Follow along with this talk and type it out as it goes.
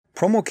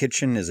Promo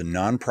Kitchen is a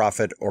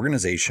nonprofit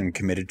organization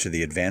committed to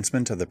the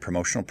advancement of the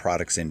promotional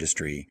products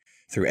industry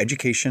through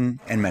education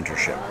and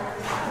mentorship.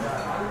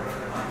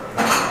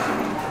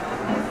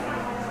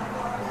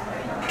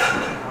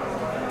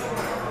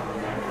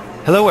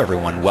 Hello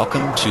everyone,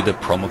 welcome to the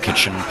Promo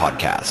Kitchen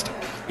podcast.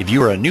 If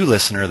you are a new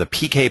listener, the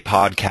PK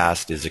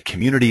podcast is a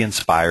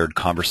community-inspired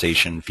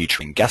conversation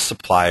featuring guest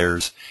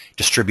suppliers,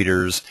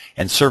 distributors,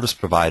 and service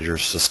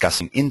providers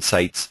discussing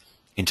insights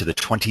into the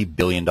 $20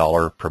 billion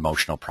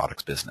promotional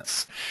products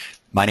business.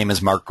 My name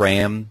is Mark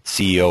Graham,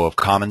 CEO of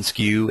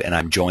commonsku, and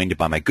I'm joined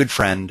by my good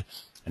friend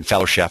and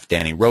fellow chef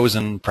Danny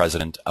Rosen,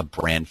 president of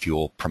Brand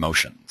Fuel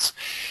Promotions.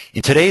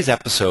 In today's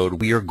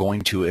episode, we are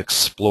going to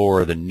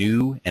explore the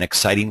new and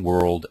exciting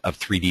world of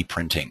 3D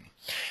printing.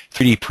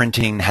 3D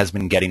printing has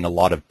been getting a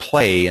lot of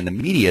play in the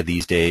media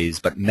these days,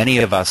 but many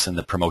of us in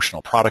the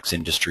promotional products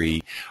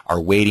industry are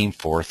waiting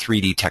for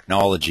 3D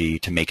technology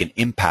to make an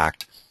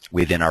impact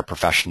within our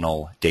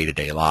professional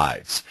day-to-day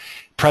lives.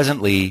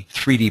 Presently,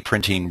 3D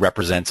printing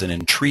represents an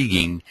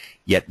intriguing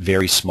yet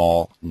very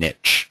small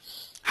niche.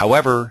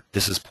 However,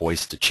 this is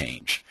poised to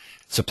change.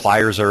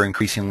 Suppliers are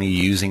increasingly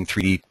using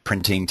 3D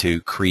printing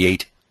to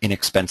create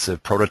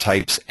inexpensive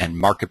prototypes, and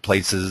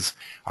marketplaces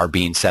are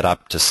being set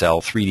up to sell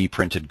 3D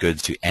printed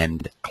goods to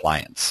end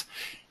clients.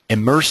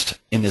 Immersed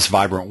in this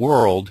vibrant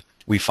world,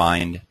 we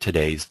find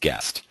today's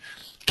guest.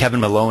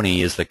 Kevin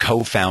Maloney is the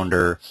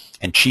co-founder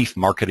and chief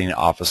marketing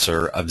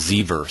officer of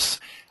ZVerse,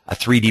 a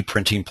 3D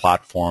printing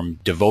platform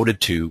devoted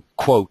to,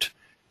 quote,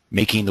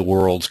 making the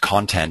world's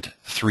content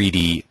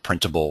 3D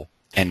printable,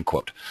 end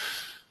quote.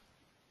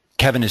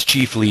 Kevin is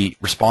chiefly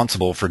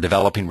responsible for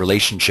developing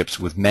relationships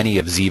with many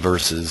of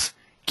ZVerse's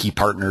key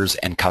partners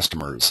and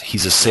customers.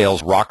 He's a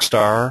sales rock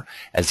star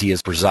as he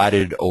has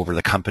presided over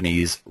the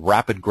company's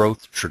rapid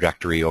growth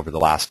trajectory over the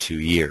last 2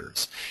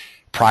 years.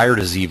 Prior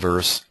to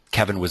ZVerse,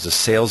 Kevin was a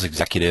sales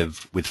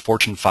executive with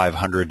Fortune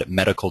 500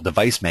 medical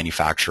device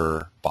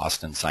manufacturer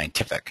Boston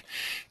Scientific.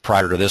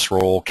 Prior to this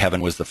role,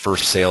 Kevin was the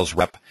first sales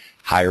rep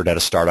hired at a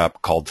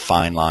startup called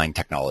Fine Line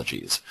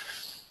Technologies.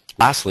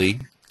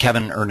 Lastly,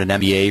 Kevin earned an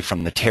MBA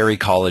from the Terry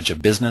College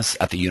of Business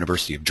at the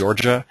University of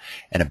Georgia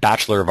and a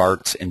Bachelor of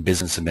Arts in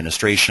Business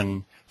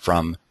Administration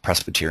from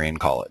Presbyterian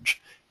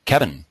College.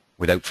 Kevin,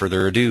 without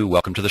further ado,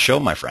 welcome to the show,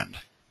 my friend.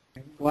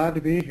 Glad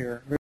to be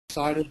here. Very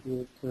excited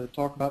to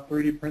talk about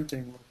 3D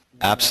printing.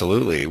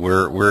 Absolutely.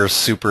 We're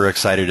super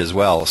excited as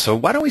well. So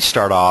why don't we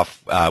start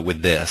off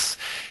with this.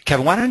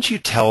 Kevin, why don't you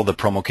tell the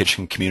Promo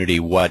Kitchen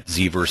community what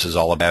ZVerse is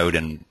all about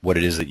and what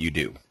it is that you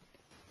do?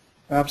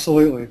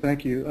 Absolutely.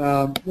 Thank you.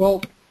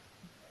 Well,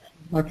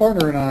 my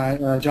partner and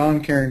I,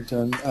 John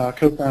Carrington,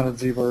 co-founded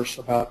ZVerse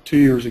about 2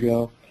 years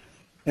ago,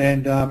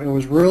 and it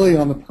was really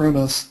on the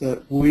premise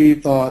that we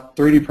thought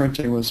 3D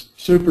printing was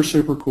super,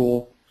 super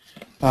cool,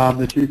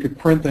 that you could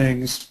print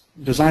things,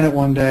 design it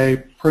one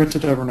day, print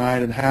it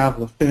overnight, and have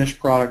the finished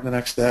product the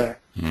next day.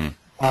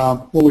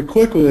 What we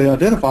quickly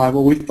identified,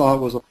 what we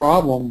thought was a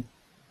problem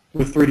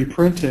with 3D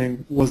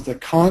printing was the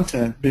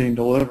content being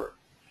delivered.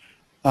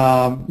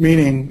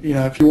 Meaning,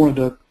 if you wanted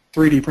to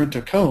 3D print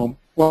a comb,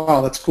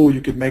 wow, that's cool, you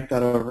could make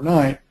that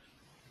overnight,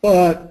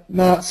 but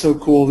not so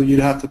cool that you'd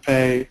have to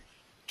pay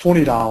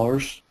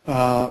 $20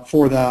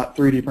 for that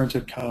 3D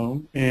printed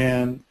comb,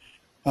 and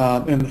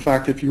the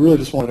fact that if you really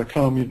just wanted a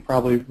comb, you'd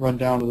probably run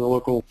down to the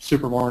local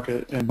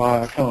supermarket and buy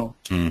a comb.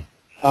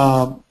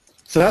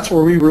 So that's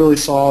where we really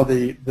saw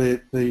the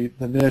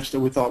niche that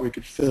we thought we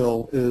could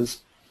fill,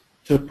 is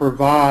to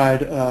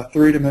provide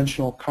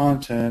three-dimensional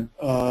content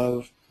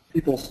of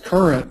people's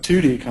current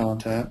 2D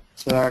content.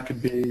 So that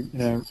could be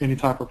any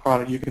type of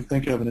product you can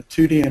think of in a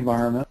 2D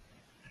environment,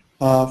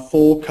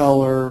 full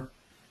color,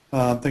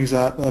 things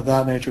of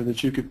that nature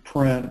that you could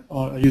print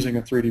using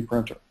a 3D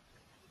printer.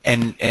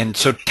 And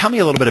so tell me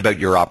a little bit about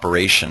your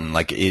operation.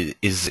 Like,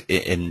 is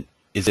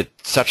it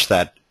such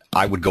that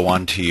I would go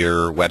onto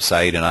your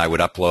website and I would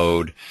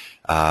upload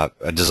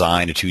a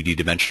design, a 2D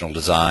dimensional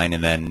design,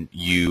 and then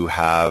you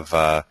have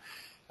a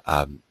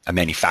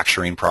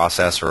manufacturing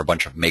process or a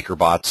bunch of maker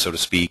bots, so to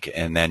speak,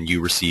 and then you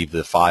receive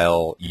the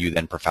file, you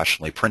then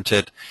professionally print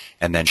it,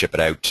 and then ship it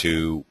out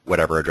to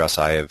whatever address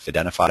I have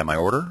identified in my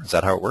order? Is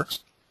that how it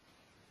works?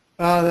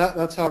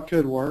 That's how it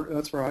could work.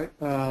 That's right.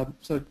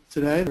 So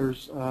today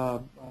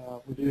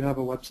we do have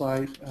a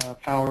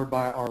website powered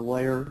by our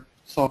Layer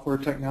software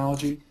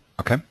technology.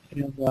 Okay.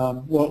 And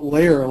what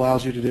Layer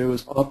allows you to do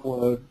is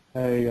upload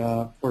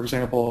for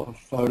example, a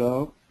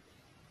photo,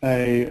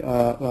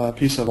 a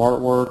piece of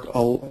artwork,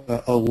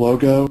 a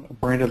logo, a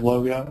branded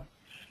logo,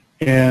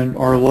 and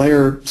our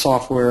Layer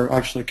software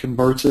actually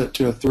converts it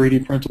to a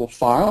 3D printable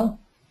file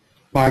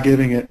by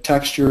giving it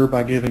texture,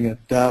 by giving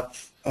it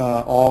depth,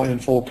 all in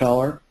full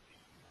color.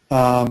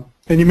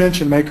 And you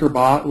mentioned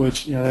MakerBot,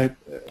 which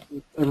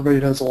everybody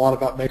knows a lot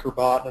about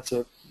MakerBot. That's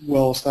a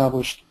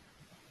well-established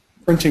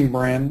printing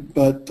brand.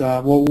 But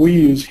what we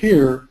use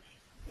here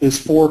is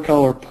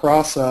 4-color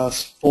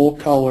process,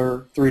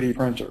 full-color 3D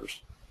printers.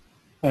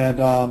 And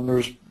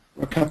there's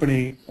a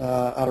company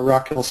out of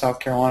Rock Hill, South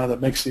Carolina that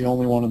makes the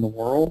only one in the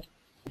world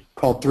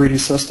called 3D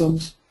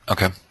Systems.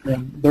 Okay.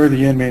 And they're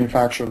the end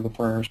manufacturer of the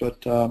printers.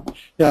 But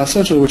yeah,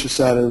 essentially what you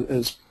said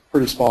is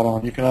pretty spot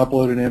on. You can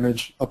upload an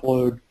image,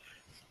 upload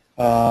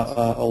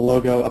a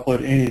logo,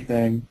 upload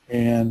anything,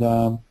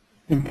 and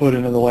input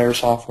into the layer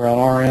software on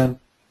our end.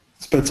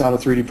 Spits out a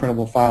 3D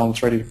printable file and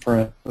it's ready to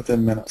print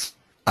within minutes.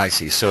 I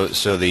see. So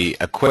the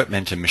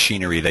equipment and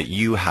machinery that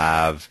you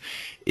have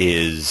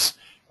is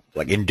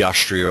like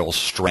industrial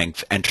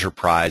strength,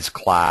 enterprise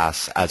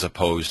class, as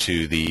opposed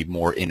to the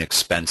more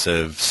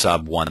inexpensive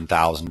sub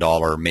 $1,000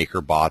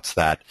 MakerBots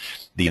that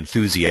the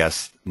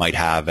enthusiast might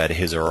have at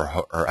his or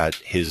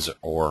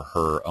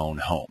her own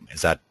home.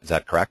 Is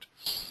that correct?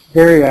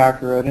 Very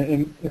accurate,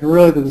 and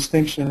really the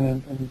distinction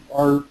in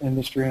our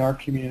industry and our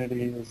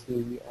community is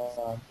the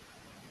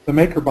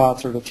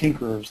MakerBots are the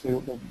tinkerers,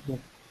 the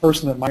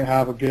person that might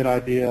have a good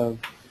idea of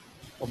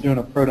doing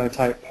a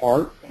prototype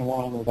part and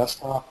one on the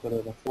desktop at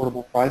an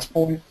affordable price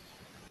point.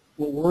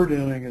 What we're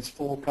doing is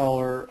full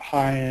color,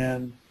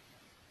 high-end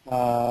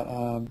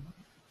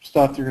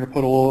stuff. You're going to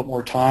put a little bit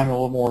more time, a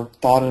little more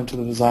thought into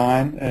the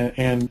design,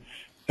 and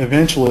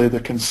eventually the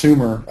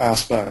consumer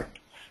aspect.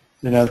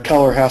 The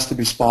color has to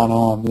be spot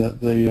on.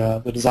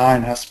 The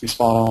design has to be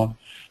spot on.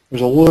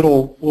 There's a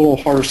little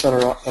harder set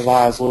of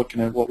eyes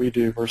looking at what we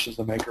do versus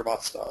the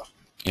MakerBot stuff.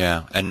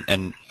 Yeah,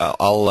 and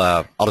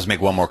I'll just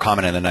make one more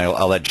comment, and then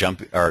I'll let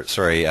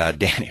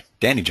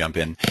Danny jump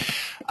in.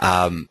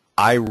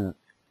 I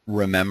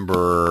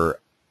remember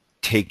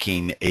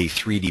taking a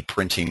 3D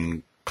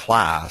printing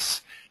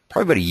class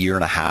probably about a year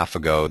and a half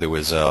ago. There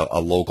was a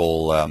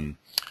local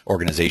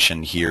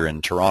organization here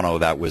in Toronto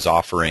that was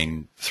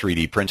offering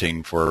 3D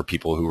printing for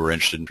people who were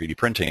interested in 3D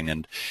printing,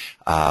 and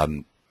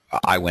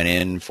I went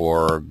in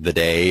for the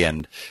day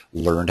and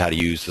learned how to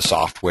use the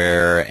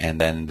software, and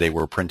then they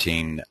were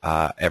printing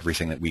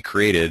everything that we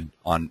created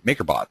on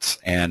MakerBots.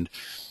 And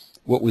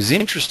what was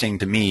interesting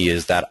to me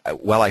is that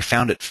while I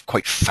found it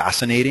quite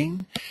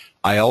fascinating,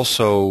 I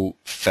also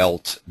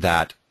felt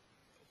that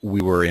we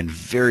were in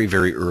very,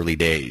 very early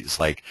days.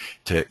 Like,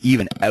 to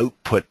even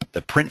output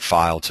the print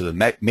file to the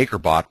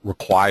MakerBot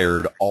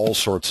required all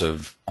sorts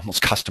of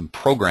almost custom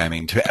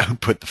programming to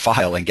output the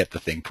file and get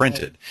the thing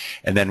printed.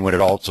 And then when it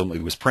ultimately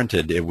was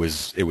printed, it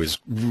was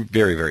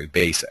very, very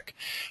basic.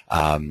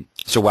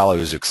 So while it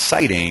was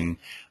exciting,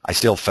 I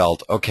still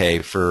felt, okay,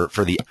 for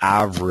the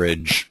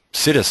average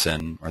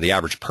citizen or the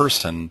average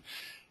person,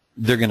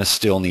 they're going to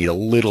still need a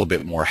little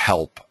bit more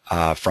help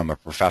from a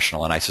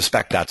professional. And I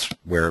suspect that's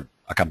where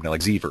a company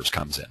like ZVerse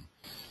comes in.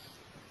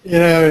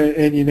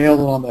 And you nailed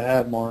it on the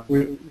head, Mark.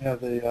 We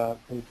have a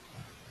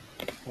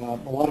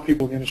lot of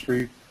people in the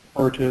industry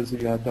refer to as the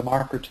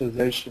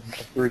democratization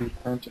of 3D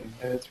printing.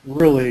 And it's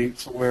really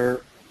to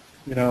where,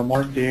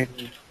 Mark,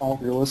 Danny, all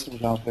of your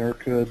listeners out there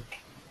could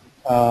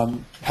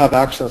have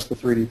access to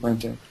 3D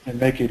printing and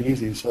make it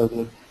easy, so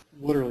that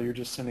literally you're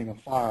just sending a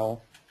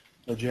file,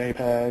 a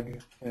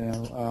JPEG,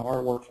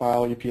 artwork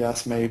file,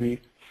 EPS maybe,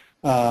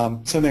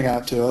 sending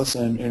that to us,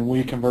 and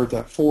we convert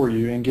that for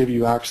you and give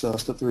you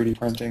access to 3D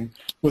printing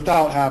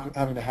without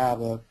having to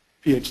have a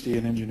PhD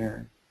in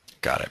engineering.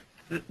 Got it.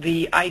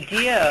 The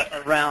idea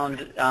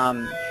around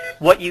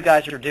what you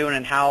guys are doing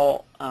and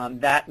how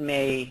that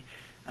may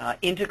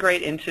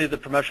integrate into the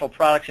promotional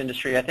products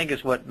industry, I think,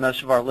 is what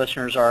most of our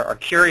listeners are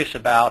curious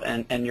about,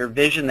 and your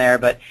vision there.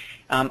 But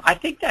I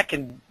think that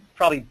can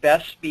probably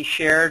best be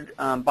shared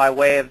by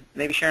way of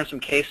maybe sharing some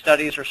case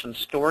studies or some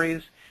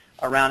stories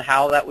around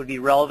how that would be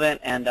relevant.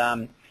 And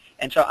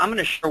so I'm going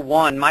to share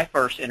one, my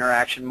first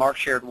interaction. Mark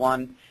shared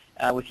one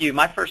with you.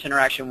 My first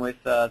interaction with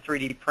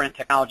 3D print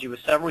technology was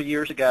several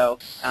years ago.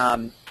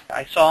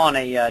 I saw on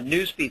a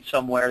news feed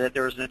somewhere that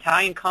there was an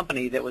Italian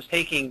company that was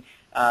taking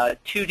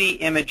 2D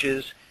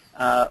images,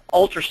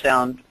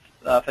 ultrasound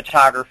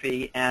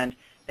photography, and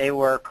they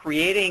were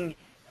creating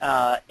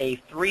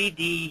a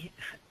 3D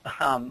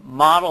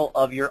model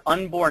of your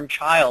unborn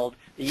child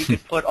that you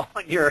could put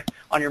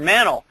on your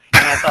mantle.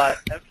 And I thought,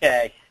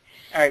 okay,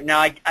 all right, now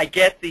I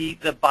get the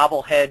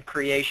bobblehead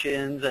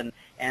creations and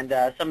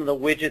some of the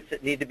widgets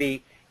that need to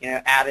be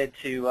added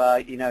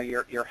to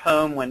your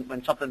home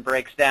when something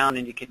breaks down,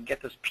 and you can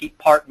get this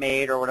part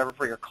made or whatever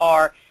for your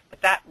car.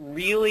 But that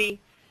really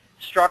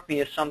struck me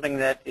as something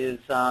that is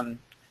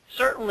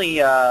certainly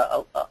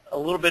a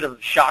little bit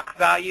of shock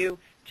value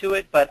to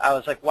it. But I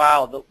was like,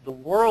 wow, the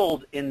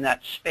world in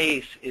that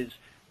space is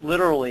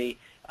literally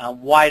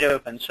wide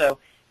open. So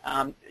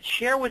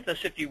share with us,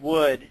 if you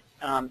would,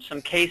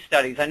 some case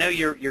studies. I know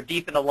you're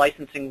deep in the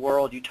licensing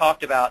world. You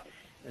talked about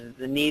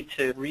the need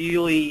to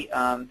really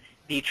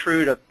be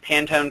true to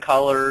Pantone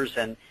colors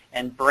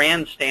and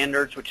brand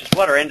standards, which is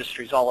what our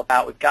industry is all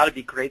about. We've got to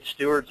be great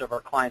stewards of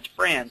our clients'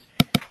 brands.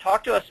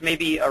 Talk to us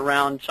maybe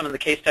around some of the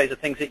case studies of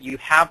things that you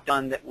have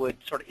done that would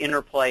sort of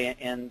interplay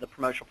in the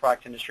promotional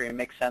product industry and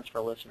make sense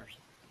for listeners.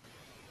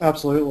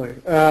 Absolutely.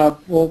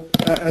 Well,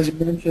 as you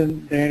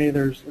mentioned, Danny,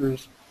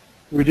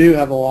 we do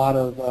have a lot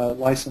of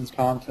licensed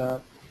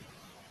content,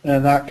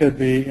 and that could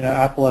be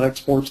athletic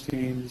sports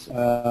teams,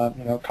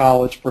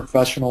 college,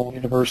 professional,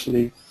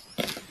 university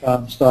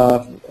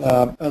stuff,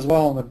 as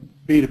well on the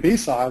B2B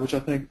side, which I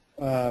think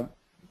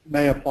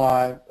may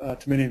apply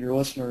to many of your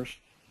listeners.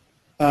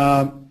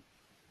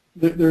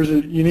 There's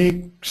a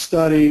unique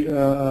study,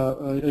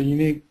 a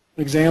unique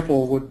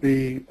example would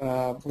be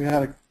we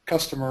had a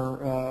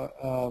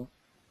customer,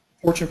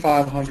 Fortune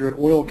 500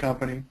 oil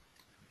company,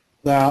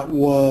 that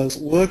was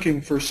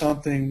looking for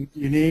something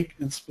unique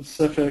and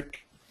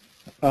specific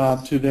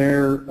to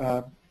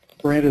their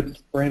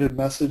branded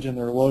message and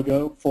their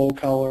logo, full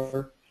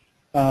color,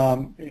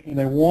 and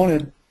they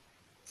wanted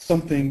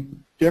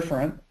something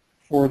different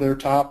for their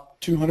top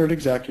 200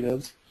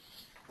 executives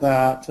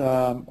that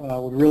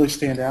would really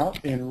stand out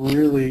and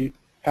really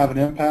have an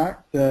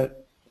impact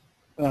that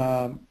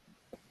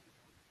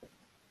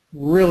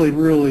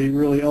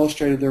really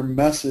illustrated their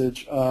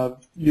message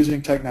of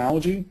using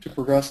technology to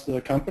progress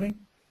the company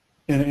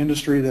in an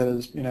industry that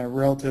is,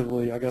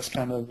 relatively, I guess,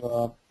 kind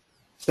of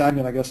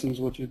stagnant, I guess is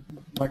what you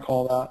might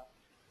call that.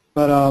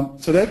 But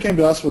so they came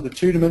to us with a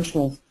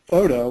two-dimensional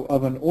photo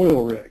of an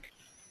oil rig,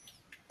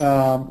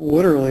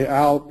 literally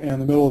out in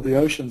the middle of the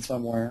ocean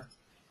somewhere,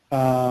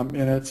 and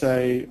it's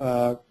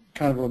a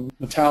kind of a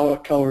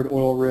metallic-colored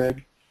oil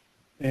rig.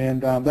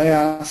 And they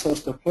asked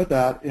us to put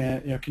that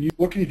in,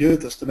 what can you do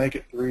with this to make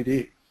it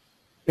 3D?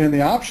 And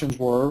the options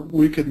were,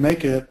 we could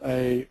make it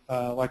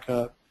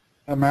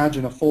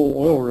imagine a full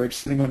oil rig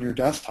sitting on your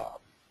desktop.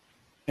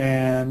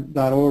 And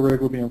that oil rig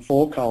would be in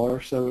full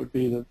color, so it would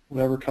be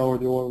whatever color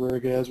the oil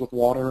rig is with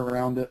water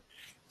around it.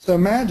 So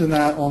imagine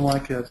that on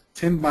like a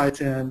 10 by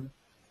 10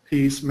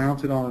 piece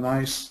mounted on a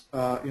nice,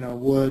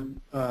 wood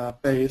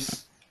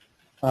base,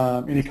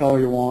 any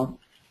color you want.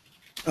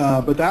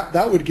 But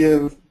that would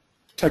give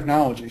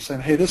technology,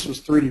 saying, hey, this was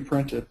 3D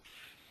printed.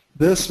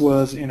 This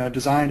was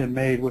designed and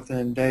made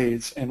within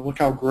days, and look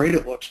how great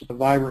it looks with the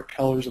vibrant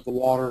colors of the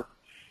water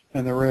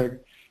and the rig.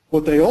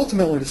 What they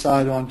ultimately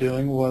decided on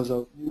doing was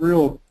a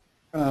real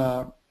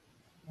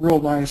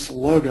nice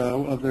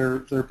logo of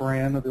their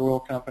brand, of the oil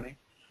company,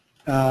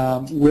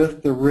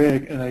 with the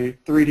rig in a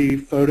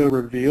 3D photo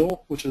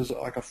reveal, which is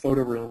like a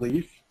photo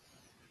relief.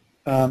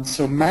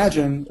 So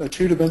imagine a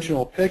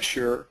two-dimensional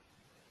picture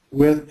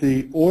with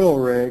the oil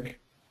rig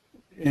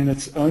in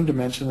its own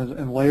dimension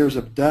and layers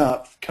of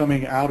depth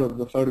coming out of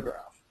the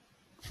photograph.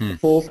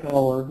 Full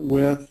color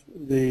with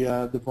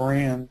the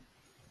brand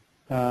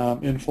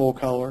in full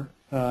color.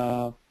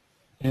 And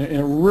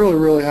it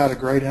really had a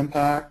great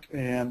impact,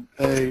 and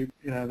they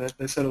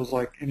said it was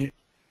like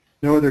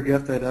no other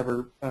gift they'd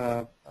ever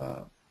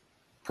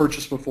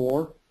purchased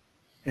before,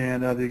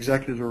 and the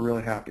executives were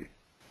really happy.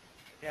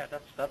 Yeah,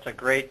 that's a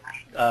great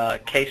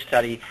case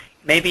study.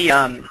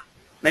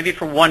 Maybe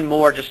for one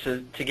more, just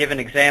to give an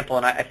example,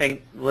 and I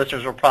think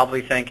listeners will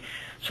probably think,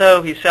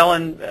 so he's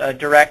selling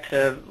direct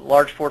to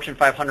large Fortune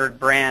 500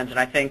 brands, and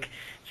I think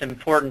it's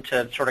important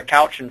to sort of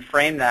couch and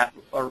frame that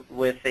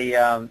with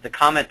the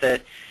comment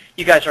that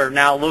you guys are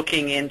now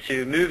looking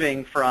into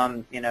moving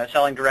from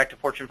selling direct to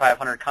Fortune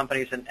 500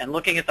 companies and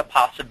looking at the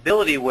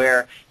possibility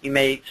where you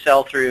may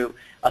sell through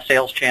a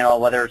sales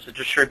channel, whether it's a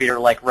distributor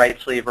like Right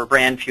Sleeve or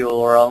Brand Fuel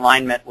or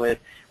alignment with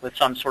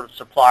some sort of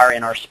supplier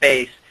in our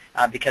space.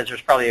 Because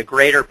there's probably a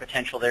greater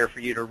potential there for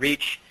you to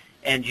reach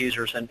end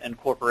users and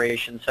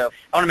corporations. So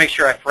I want to make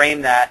sure I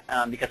frame that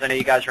because I know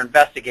you guys are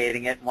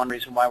investigating it, and one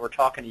reason why we're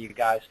talking to you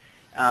guys.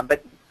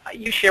 But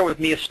you share with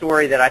me a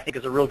story that I think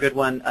is a real good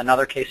one,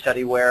 another case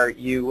study where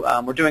you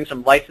were doing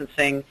some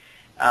licensing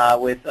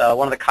with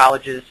one of the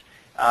colleges,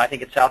 I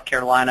think it's South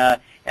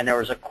Carolina, and there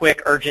was a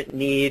quick, urgent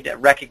need,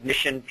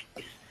 recognition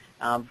piece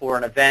for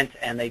an event,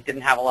 and they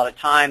didn't have a lot of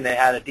time. They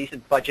had a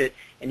decent budget,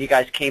 and you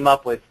guys came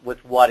up with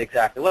what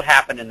exactly? What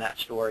happened in that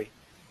story?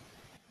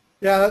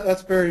 Yeah,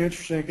 that's very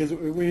interesting because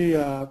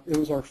it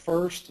was our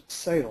first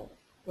sale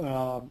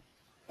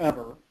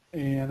ever,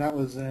 and that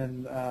was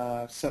in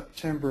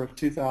September of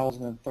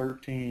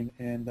 2013,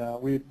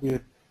 and we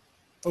had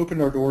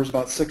opened our doors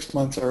about 6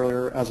 months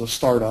earlier as a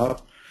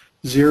startup,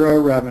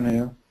 zero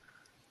revenue,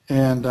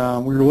 and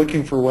we were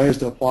looking for ways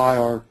to apply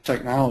our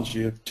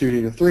technology of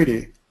 2D to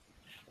 3D.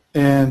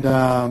 And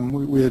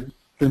we had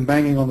been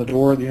banging on the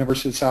door at the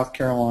University of South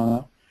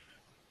Carolina,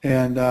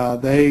 and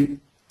they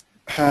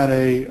had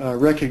a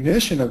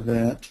recognition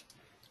event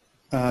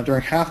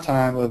during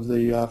halftime of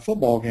the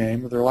football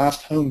game, their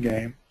last home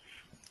game,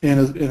 in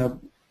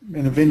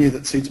a venue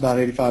that seats about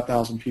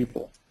 85,000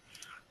 people.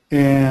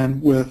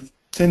 And with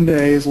 10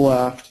 days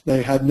left,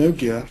 they had no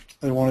gift.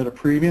 They wanted a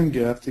premium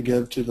gift to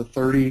give to the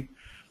 30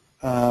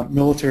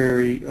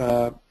 military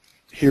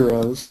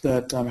heroes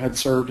that had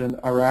served in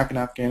Iraq and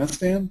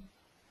Afghanistan.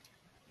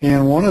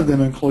 And one of them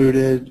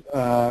included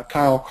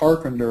Kyle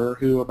Carpenter,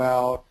 who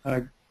about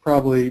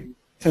probably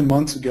 10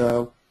 months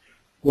ago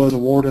was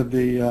awarded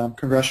the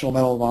Congressional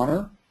Medal of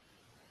Honor.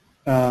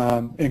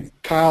 And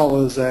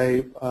Kyle is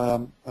I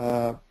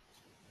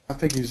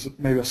think he's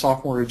maybe a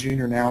sophomore or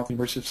junior now at the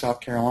University of South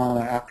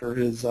Carolina after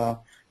his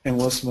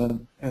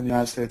enlistment in the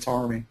United States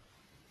Army.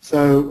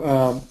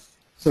 So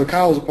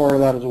Kyle was a part of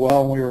that as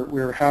well, and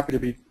we were happy to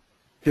be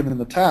given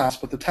the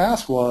task. But the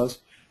task was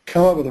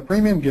come up with a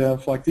premium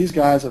gift like these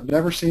guys have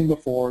never seen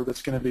before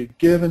that's going to be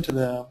given to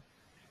them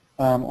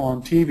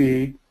on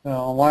TV,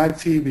 on live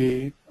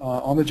TV,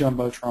 on the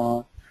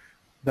Jumbotron,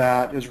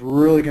 that is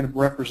really going to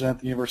represent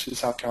the University of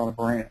South Carolina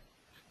brand.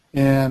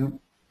 And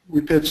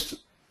we pitched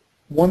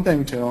one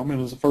thing to them. It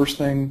was the first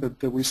thing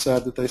that we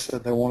said that they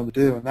said they wanted to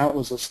do, and that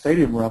was a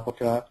stadium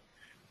replica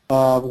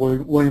of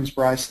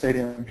Williams-Brice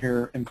Stadium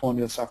here in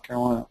Columbia, South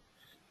Carolina.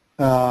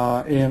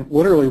 And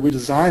literally we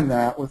designed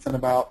that within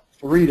about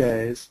 3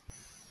 days,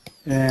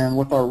 and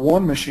with our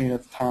one machine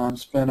at the time,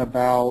 spent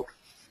about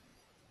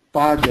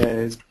 5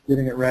 days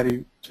getting it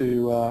ready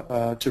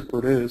to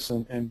produce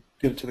and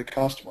get it to the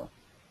customer.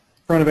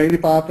 In front of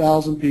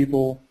 85,000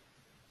 people,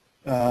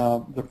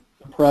 the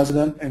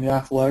president and the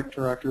athletic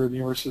director of the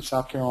University of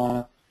South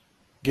Carolina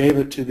gave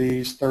it to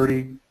these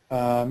 30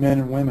 men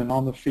and women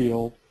on the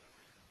field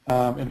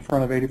in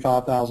front of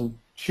 85,000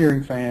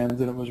 cheering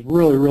fans, and it was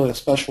really, really a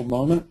special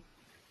moment.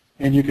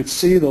 And you could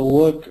see the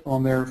look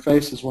on their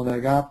faces when they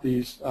got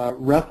these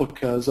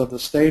replicas of the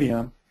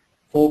stadium,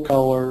 full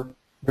color,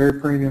 very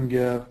premium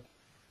gift,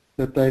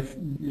 that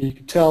you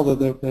could tell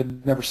that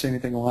they'd never seen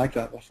anything like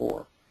that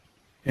before.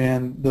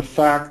 And the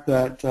fact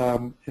that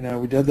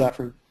we did that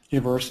for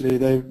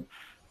university,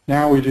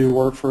 now we do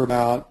work for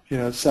about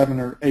 7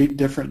 or 8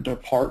 different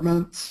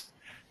departments,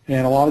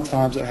 and a lot of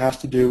times it has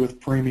to do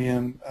with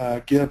premium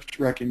gift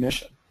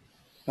recognition.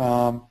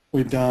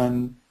 We've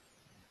done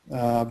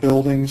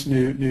buildings,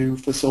 new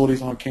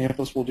facilities on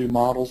campus. We'll do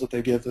models that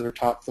they give to their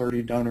top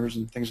 30 donors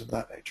and things of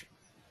that nature.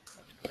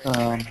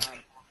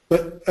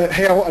 But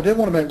hey, I did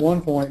want to make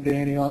one point,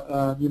 Danny.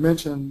 You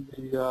mentioned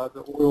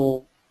the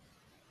oil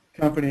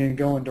company and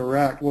going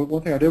direct.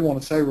 One thing I did want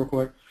to say real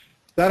quick,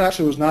 that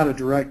actually was not a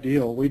direct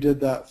deal. We did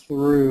that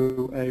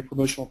through a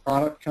promotional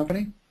product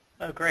company.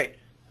 Oh, great.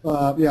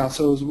 Yeah,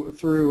 so it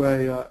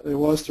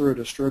was through a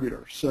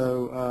distributor.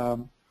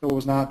 So it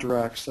was not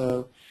direct.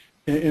 So,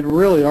 and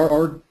really,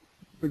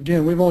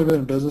 again, we've only been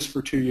in business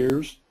for 2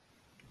 years,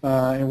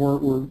 and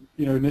we're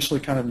initially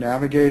kind of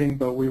navigating,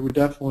 but we would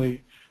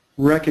definitely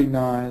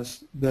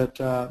recognize that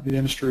the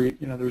industry,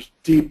 there's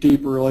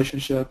deep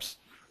relationships,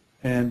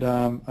 and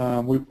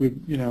we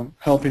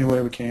help any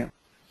way we can.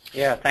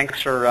 Yeah,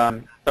 thanks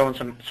for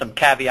throwing some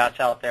caveats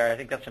out there. I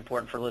think that's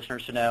important for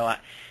listeners to know.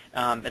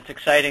 It's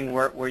exciting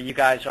where you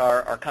guys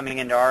are coming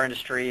into our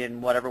industry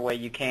in whatever way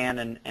you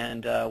can,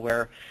 and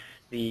where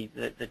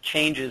the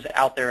changes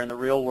out there in the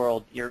real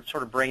world, you're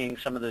sort of bringing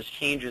some of those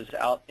changes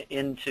out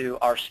into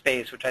our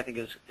space, which I think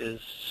is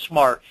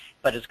smart,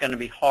 but it's going to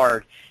be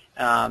hard.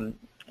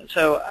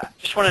 So I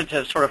just wanted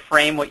to sort of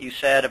frame what you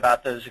said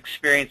about those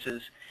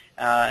experiences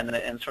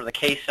and sort of the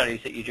case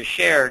studies that you just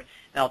shared,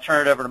 and I'll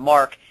turn it over to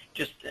Mark.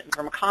 Just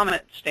from a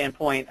comment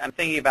standpoint, I'm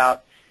thinking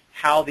about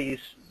how the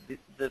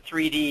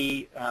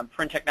 3D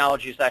print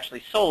technology is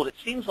actually sold. It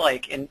seems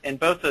like in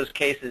both those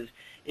cases,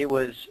 it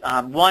was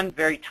one,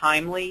 very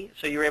timely,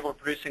 so you were able to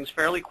produce things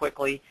fairly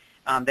quickly.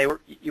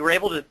 You were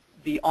able to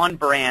be on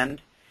brand.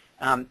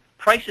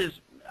 Prices,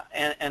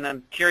 and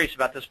I'm curious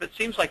about this, but it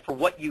seems like for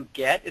what you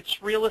get,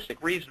 it's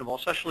realistic, reasonable,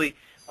 especially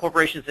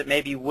corporations that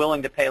may be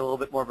willing to pay a little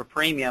bit more of a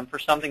premium for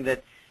something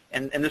that,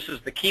 and this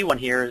is the key one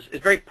here, is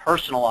very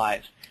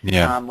personalized.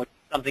 Yeah. Which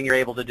is something you're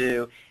able to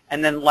do.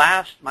 And then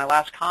my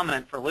last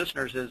comment for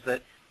listeners is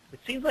that it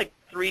seems like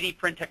 3D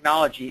print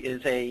technology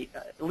is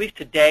at least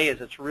today,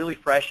 as it's really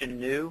fresh and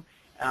new,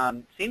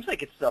 seems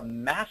like it's a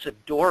massive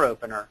door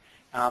opener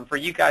for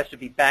you guys to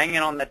be banging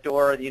on that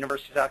door at the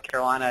University of South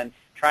Carolina and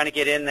trying to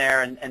get in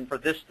there, and for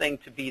this thing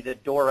to be the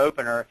door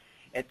opener.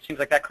 It seems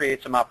like that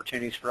creates some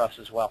opportunities for us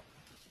as well.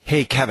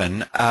 Hey,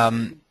 Kevin.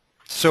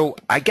 So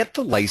I get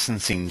the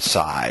licensing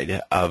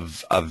side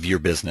of your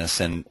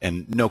business, and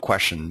no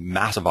question,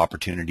 massive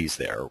opportunities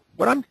there.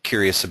 What I'm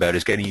curious about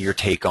is getting your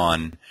take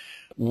on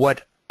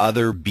what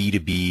other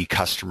B2B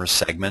customer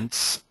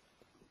segments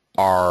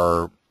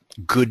are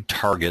good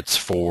targets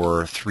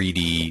for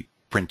 3D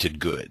printed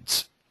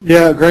goods.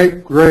 Yeah,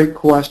 great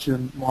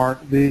question, Mark.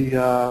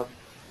 Really,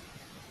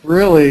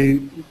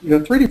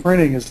 3D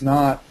printing is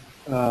not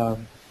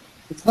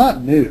it's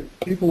not new.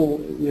 People,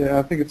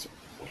 I think it's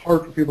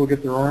hard for people to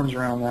get their arms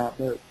around that,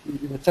 but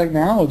the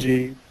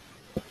technology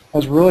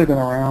has really been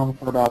around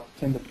for about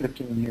 10 to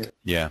 15 years.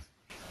 Yeah.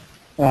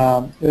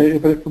 But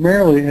it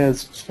primarily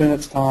has spent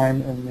its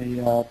time in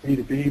the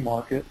B2B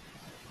market,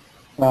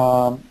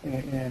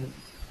 and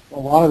a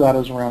lot of that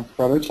is around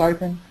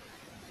prototyping,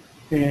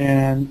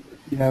 and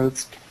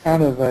it's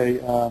kind of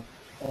it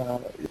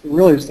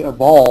really has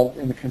evolved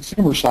in the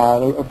consumer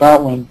side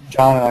about when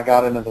John and I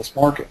got into this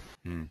market.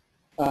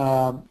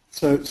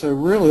 So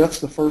really, that's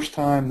the first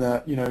time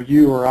that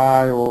you or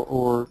I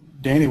or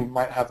Danny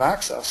might have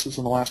access, is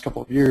in the last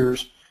couple of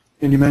years.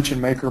 And you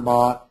mentioned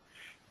MakerBot,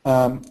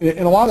 and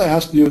a lot of that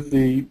has to do with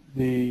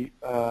the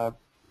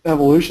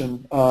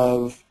evolution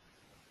of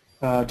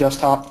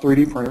desktop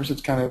 3D printers.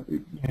 It's kind of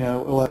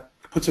it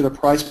puts it at a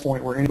price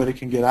point where anybody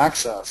can get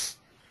access.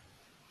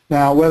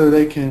 Now, whether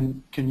they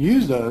can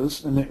use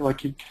those, and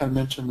like you kind of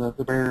mentioned,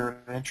 the barrier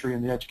to entry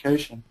and the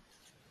education,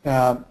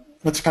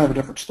 that's kind of a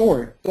different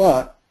story.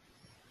 But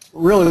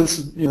really, this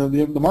is,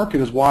 the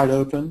market is wide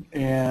open,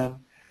 and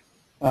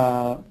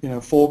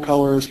Full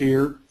color is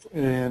here,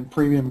 and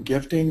premium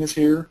gifting is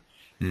here.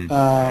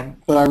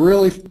 But I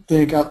really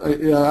think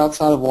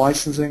outside of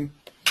licensing,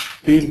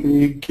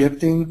 B2B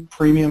gifting,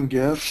 premium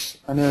gifts.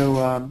 I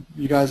know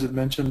you guys have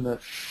mentioned that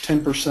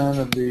 10%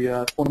 of the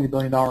 $20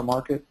 billion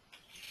market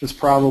is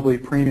probably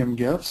premium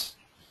gifts.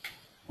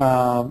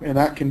 And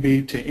that can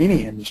be to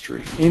any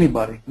industry,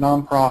 anybody,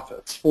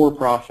 nonprofits,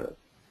 for-profit,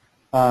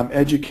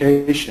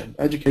 education.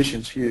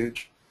 Education's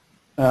huge.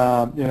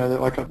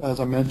 Like as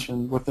I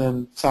mentioned,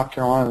 within South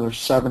Carolina, there's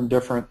 7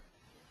 different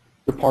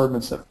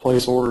departments that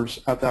place orders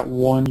at that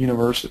one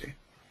university.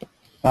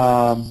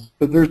 But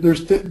there's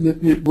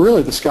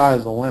really the sky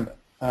is the limit.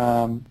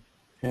 So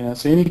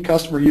any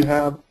customer you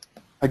have,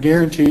 I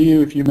guarantee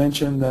you, if you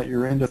mention that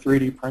you're into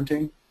 3D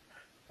printing,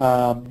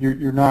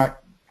 you're not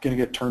going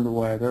to get turned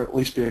away. There'll at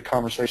least be a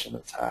conversation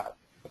that's had.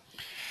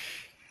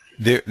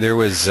 There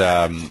was,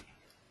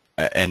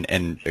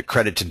 and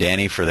credit to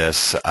Danny for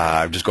this.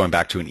 I'm just going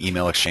back to an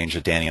email exchange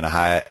that Danny and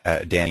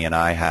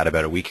I had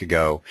about a week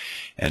ago,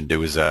 and there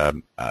was a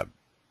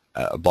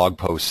blog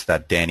post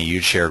that Danny,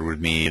 you shared with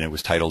me, and it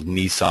was titled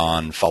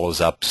 "Nissan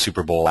Follows Up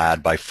Super Bowl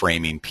Ad by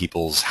Framing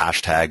People's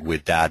Hashtag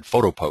with Dad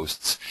Photo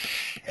Posts."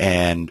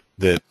 And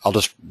I'll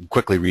just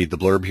quickly read the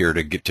blurb here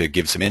to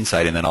give some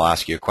insight, and then I'll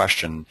ask you a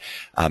question.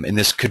 And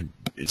this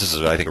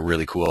is, I think, a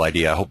really cool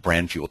idea. I hope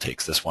Brand Fuel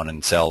takes this one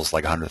and sells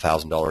like a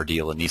 $100,000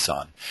 deal in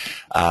Nissan.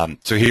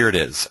 So here it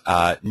is.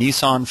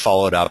 Nissan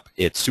followed up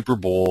its Super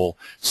Bowl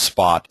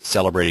spot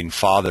celebrating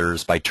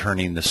fathers by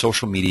turning the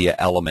social media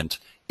element,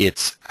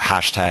 its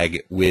hashtag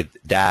with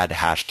dad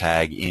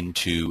hashtag,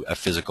 into a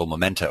physical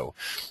memento.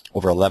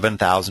 Over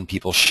 11,000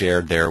 people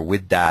shared their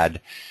with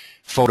dad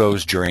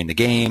photos during the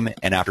game,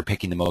 and after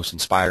picking the most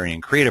inspiring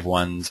and creative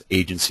ones,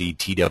 agency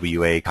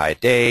TWA Kite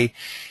Day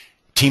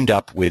teamed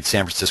up with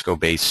San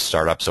Francisco-based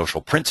startup Social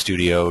Print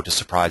Studio to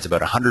surprise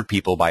about 100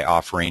 people by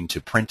offering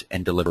to print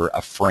and deliver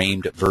a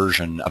framed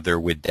version of their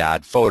with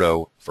dad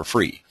photo for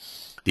free.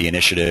 The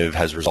initiative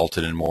has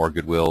resulted in more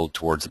goodwill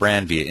towards the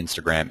brand via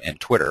Instagram and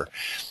Twitter.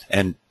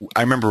 And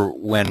I remember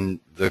when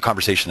the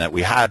conversation that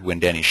we had when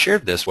Danny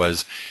shared this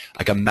was,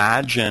 like,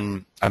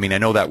 imagine, I mean, I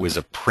know that was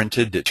a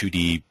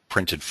 2D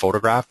printed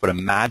photograph, but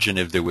imagine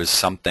if there was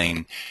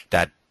something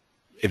that,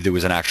 if there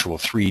was an actual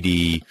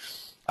 3D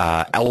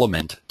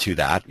element to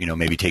that,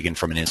 maybe taken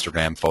from an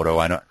Instagram photo.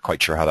 I'm not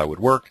quite sure how that would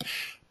work,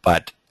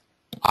 but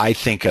I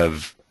think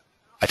of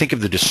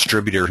the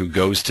distributor who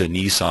goes to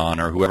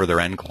Nissan or whoever their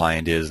end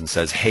client is and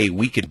says, hey,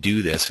 we could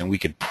do this, and we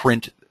could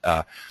print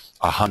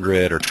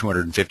 100 or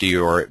 250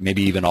 or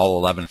maybe even all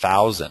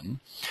 11,000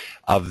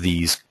 of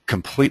these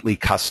completely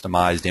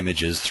customized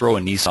images, throw a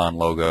Nissan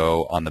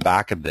logo on the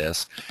back of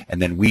this,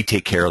 and then we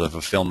take care of the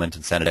fulfillment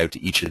and send it out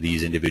to each of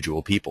these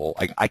individual people.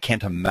 I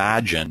can't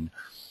imagine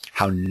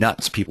how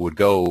nuts people would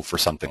go for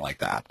something like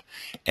that.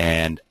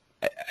 And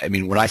I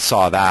mean, when I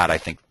saw that, I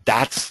think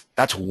that's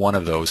one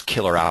of those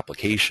killer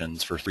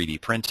applications for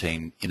 3D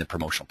printing in the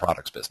promotional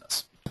products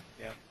business.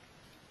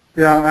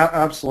 Yeah,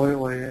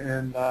 absolutely,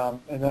 and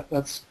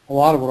that's a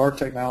lot of what our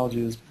technology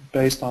is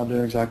based on,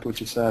 doing exactly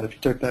what you said. If you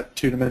took that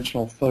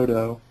two-dimensional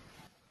photo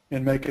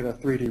and make it a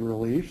 3D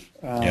relief,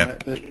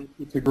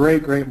 it's a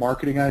great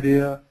marketing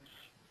idea.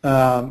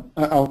 I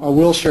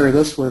will share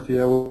this with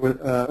you.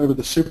 Over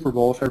the Super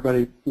Bowl, if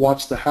everybody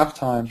watched the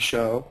halftime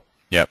show,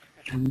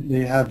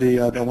 you have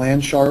the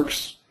land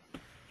sharks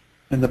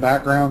in the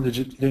background. I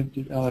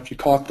don't know if you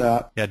caught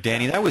that. Yeah,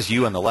 Danny, that was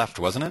you on the left,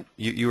 wasn't it?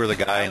 You were the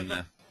guy in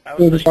the... I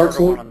was the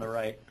shorter one on the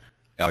right.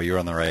 Oh, you were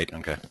on the right.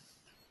 Okay.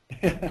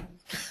 Yeah,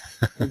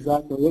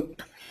 exactly.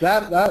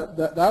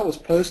 That was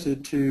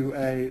posted to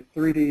a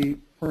 3D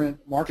print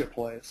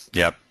marketplace.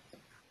 Yep.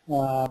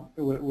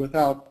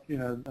 Without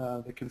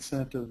the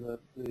consent of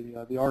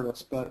the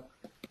artist. But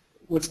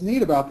what's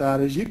neat about that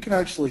is you can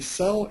actually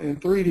sell in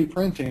 3D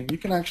printing. You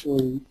can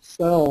actually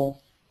sell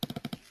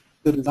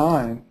the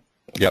design.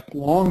 Yep.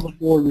 Long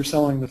before you're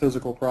selling the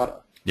physical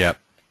product. Yep.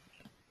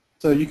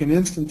 So you can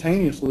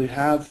instantaneously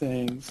have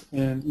things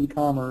in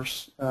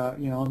e-commerce,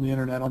 on the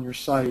internet, on your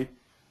site,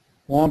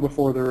 long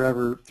before they're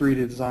ever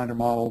 3D designed or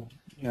modeled,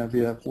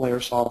 via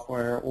layer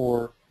software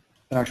or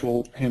an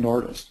actual hand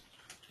artist.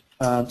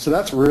 So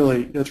that's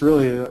really,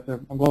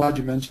 I'm glad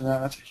you mentioned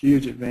that. That's a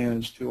huge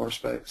advantage to our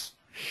space.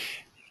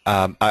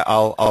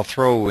 I'll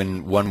throw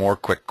in one more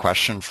quick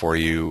question for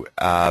you.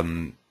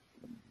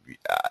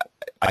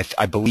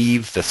 I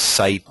believe the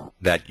site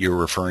that you're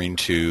referring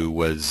to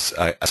was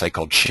a site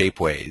called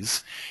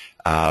Shapeways,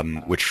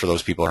 which, for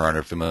those people who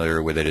aren't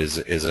familiar with it,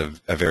 is a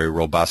very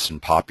robust and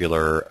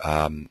popular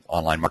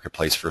online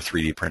marketplace for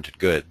 3D printed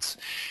goods.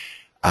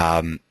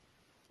 I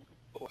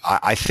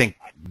think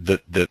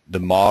the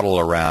model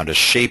around a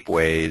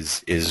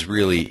Shapeways is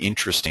really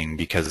interesting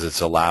because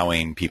it's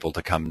allowing people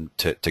to come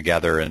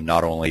together and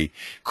not only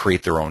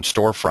create their own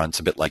storefronts,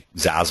 a bit like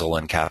Zazzle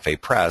and Cafe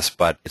Press,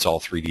 but it's all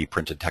 3D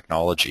printed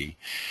technology.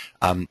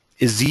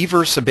 Is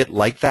ZVerse a bit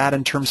like that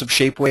in terms of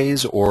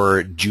Shapeways,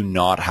 or do you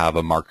not have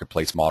a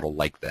marketplace model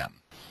like them?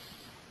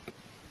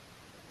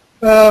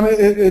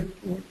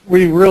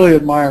 We really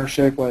admire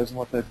Shapeways and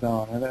what they've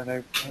done, and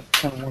they're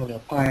kind of one of the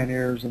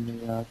pioneers in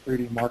the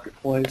 3D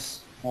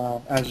marketplace.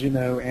 As you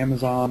know,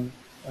 Amazon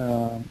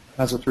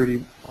has a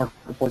 3D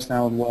marketplace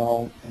now as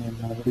well, and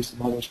there'll be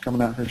some others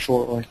coming out here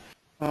shortly.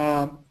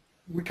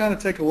 We kind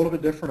of take a little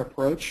bit different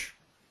approach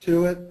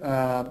to it.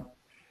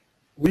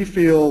 We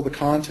feel the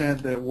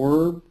content that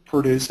we're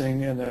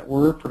producing and that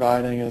we're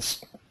providing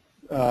is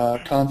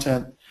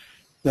content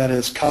that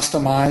is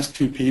customized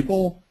to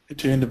people,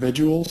 to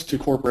individuals, to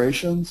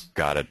corporations.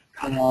 Got it.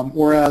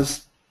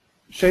 Whereas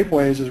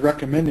Shapeways is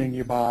recommending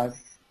you buy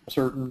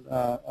certain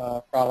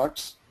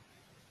products.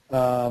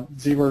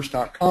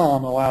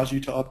 ZVerse.com allows you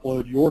to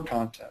upload your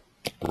content.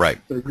 Right.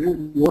 So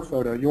your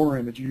photo, your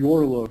image,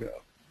 your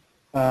logo,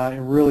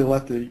 and really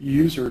let the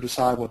user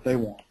decide what they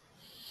want.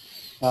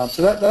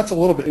 So that's a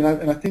little bit,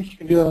 and I think you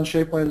can do that on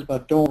Shapeways,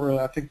 but don't really.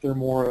 I think they're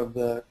more of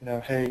the,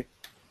 hey,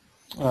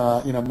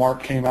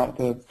 Mark came out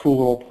with a cool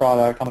little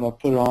product. I'm going to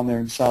put it on there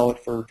and sell it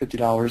for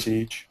 $50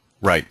 each.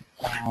 Right.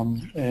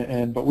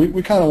 But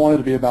we kind of wanted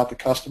to be about the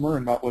customer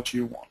and about what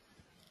you want.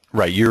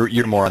 Right.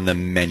 You're more on the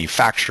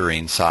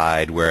manufacturing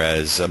side,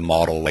 whereas a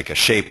model like a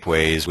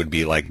Shapeways would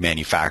be like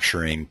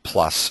manufacturing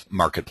plus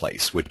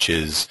marketplace, which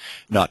is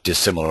not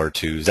dissimilar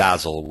to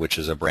Zazzle, which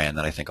is a brand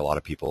that I think a lot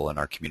of people in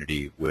our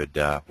community would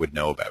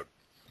know about.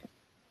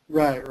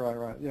 Right.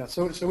 Yeah.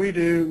 So we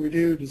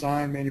do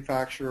design,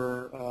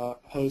 manufacture,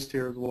 host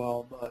here as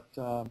well.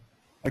 But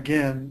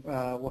again,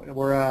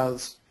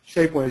 whereas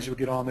Shapeways you would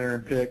get on there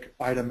and pick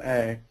item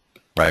A.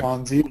 Right.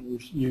 On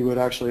ZVerse, you would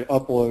actually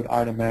upload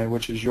item A,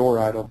 which is your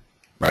item.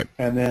 Right.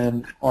 And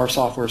then our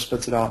software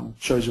spits it out and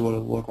shows you what it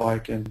will look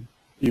like, and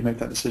you make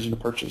that decision to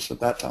purchase at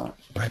that time.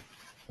 Right.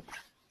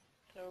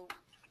 So,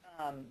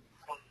 I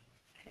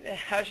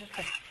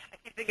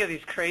can think of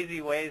these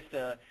crazy ways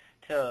to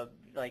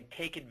like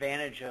take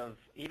advantage of,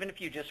 even if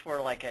you just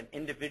were like an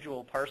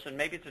individual person,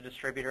 maybe it's a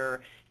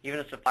distributor, even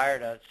a supplier,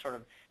 to sort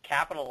of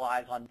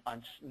capitalize on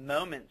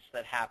moments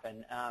that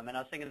happen. And I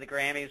was thinking the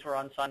Grammys were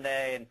on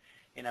Sunday, and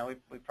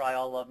we probably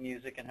all love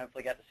music and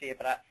hopefully got to see it,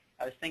 but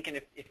I was thinking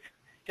if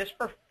just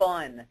for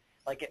fun,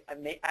 like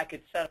I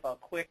could set up a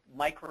quick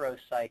micro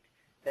site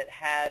that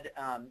had,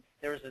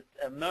 there was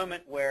a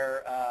moment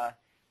where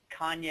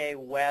Kanye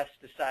West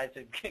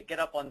decided to get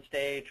up on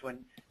stage when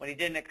he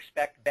didn't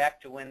expect Beck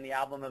to win the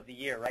Album of the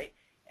Year, right?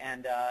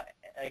 And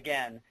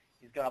again,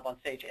 he's going up on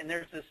stage, and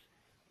there's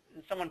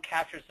someone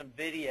captured some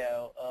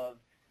video of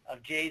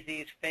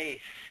Jay-Z's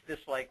face, this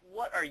like,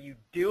 what are you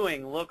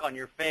doing look on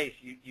your face,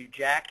 you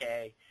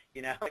jack-a,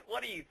 like,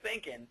 what are you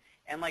thinking?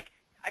 And like,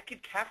 I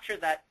could capture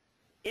that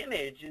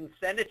image and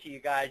send it to you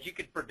guys. You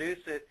could produce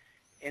it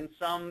in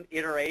some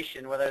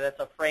iteration, whether that's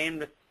a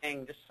framed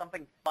thing, just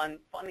something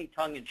funny,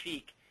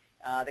 tongue-in-cheek,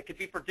 that could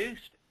be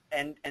produced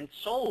and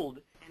sold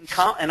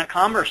in a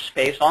commerce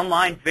space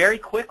online very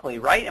quickly,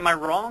 right? Am I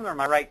wrong, or am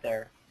I right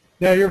there?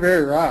 No, you're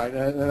very right.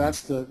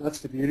 That's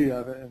the beauty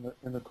of it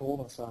and the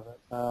coolness of it.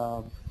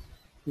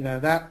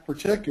 That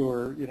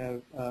particular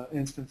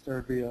instance, there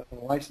would be a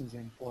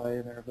licensing play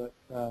in there, but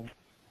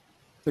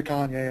to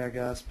Kanye, I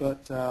guess.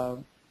 But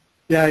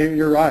yeah,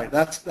 you're right.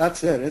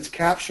 That's it. It's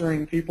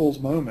capturing people's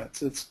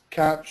moments. It's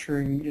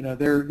capturing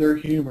their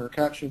humor,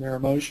 capturing their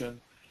emotion.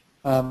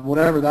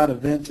 Whatever that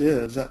event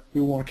is, that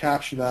we want to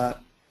capture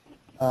that.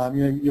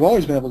 You've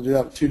always been able to do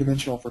that with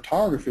two-dimensional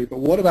photography, but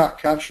what about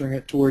capturing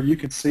it to where you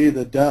can see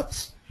the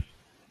depths,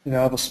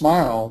 of a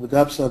smile, the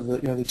depths of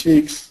the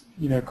cheeks,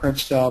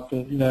 crunched up,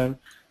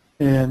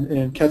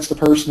 and catch the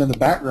person in the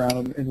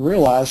background and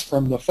realize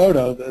from the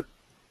photo that,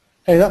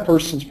 hey, that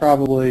person's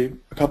probably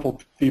a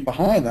couple feet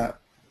behind that,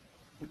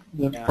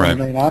 the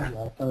main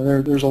object. I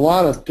mean, there's a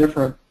lot of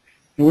different,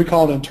 and we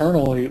call it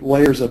internally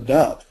layers of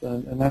depth,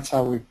 and that's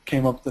how we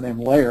came up with the name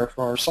Layer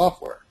for our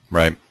software.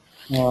 Right.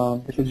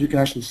 Because you can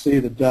actually see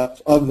the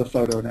depth of the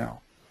photo now.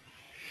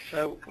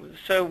 So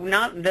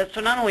not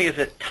only is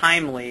it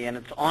timely and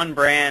it's on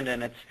brand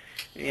and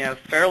it's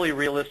fairly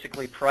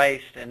realistically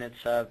priced and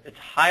it's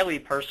highly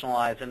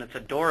personalized and it's a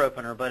door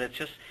opener, but it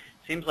just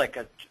seems like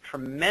a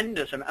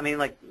tremendous,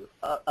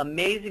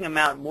 amazing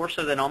amount, more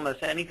so than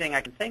almost anything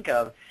I can think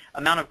of,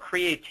 amount of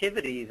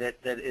creativity that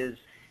is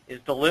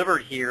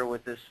delivered here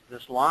with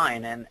this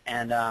line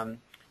and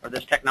or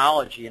this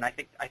technology, and I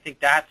think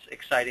that's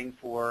exciting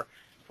for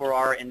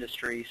our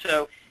industry.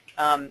 So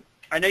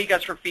I know you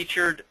guys were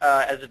featured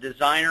as a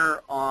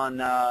designer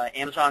on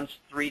Amazon's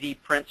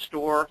 3D print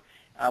store,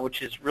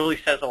 which really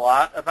says a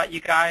lot about you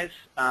guys.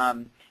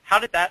 How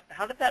did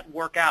that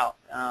work out?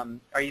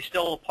 Are you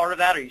still a part of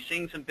that? Are you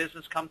seeing some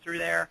business come through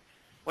there?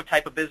 What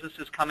type of business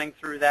is coming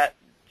through that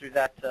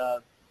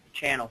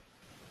channel?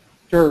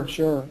 Sure.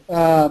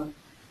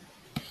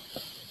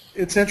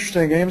 It's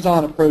interesting.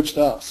 Amazon approached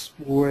us,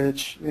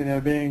 which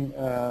being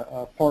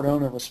a part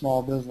owner of a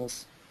small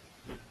business.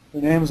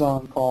 When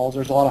Amazon calls,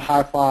 there's a lot of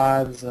high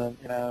fives and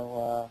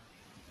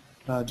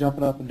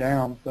jumping up and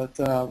down. But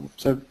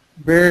so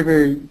very,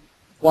 very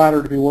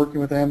flattered to be working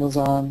with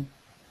Amazon.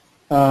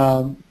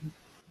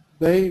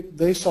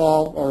 They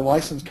saw our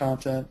licensed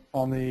content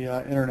on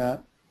the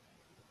internet,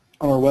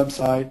 our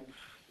website,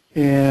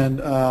 and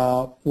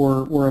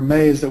we're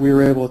amazed that we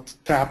were able to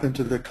tap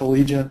into the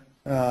collegiate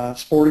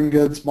sporting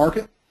goods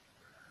market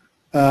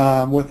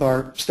with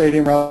our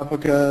stadium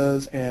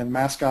replicas and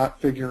mascot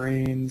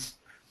figurines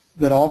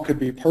that all could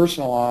be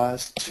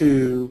personalized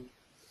to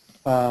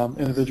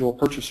individual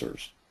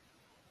purchasers.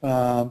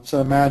 So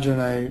imagine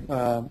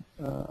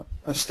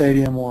a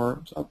stadium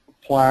or a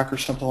plaque or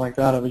something like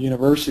that of a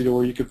university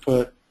where you could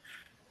put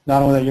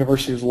not only that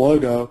university's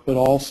logo, but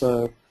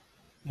also,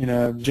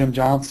 Jim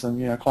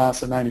Johnson,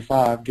 class of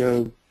 '95,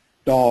 go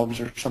Dogs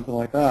or something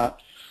like that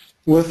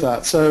with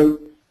that. So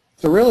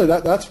really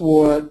that's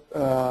what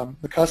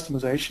the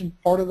customization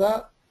part of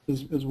that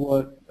is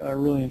what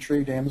really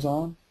intrigued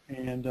Amazon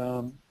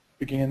and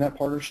began that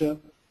partnership.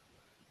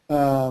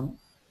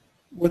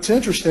 What's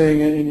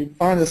interesting, and you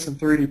find this in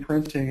 3D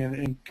printing,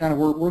 and kind of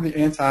we're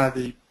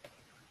the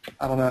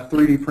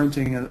 3D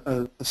printing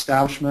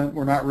establishment.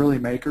 We're not really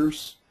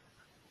makers.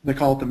 They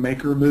call it the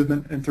maker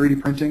movement in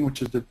 3D printing,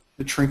 which is the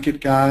Trinket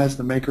guys,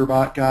 the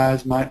MakerBot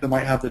guys that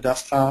might have the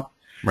desktop.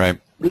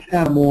 Right. We're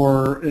kind of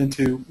more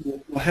into,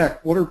 well,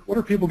 heck, what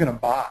are people going to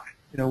buy?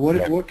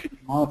 What can you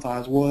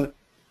monetize?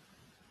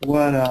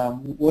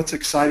 What's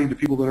exciting to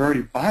people that are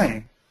already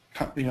buying,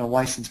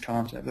 licensed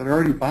content, that are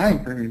already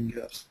buying premium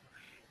gifts.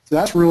 So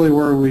that's really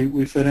where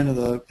we fit into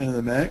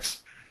the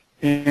mix.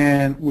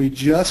 And we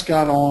just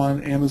got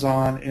on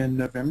Amazon in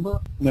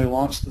November when they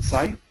launched the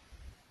site.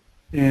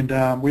 And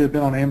we had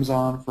been on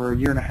Amazon for a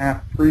year and a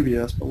half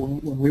previous, but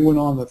when we went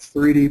on the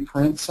 3D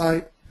print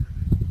site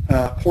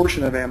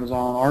portion of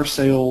Amazon, our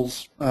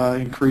sales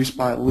increased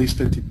by at least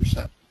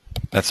 50%.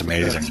 That's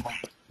amazing.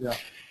 Yeah.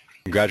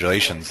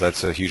 Congratulations.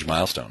 That's a huge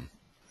milestone.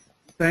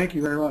 Thank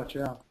you very much.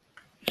 Yeah.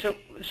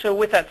 So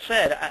with that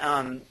said,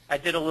 I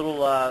did a little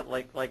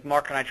like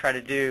Mark and I try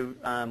to do.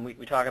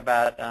 We talk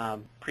about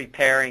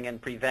preparing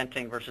and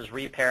preventing versus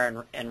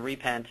repair and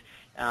repent,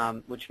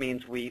 which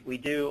means we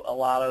do a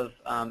lot of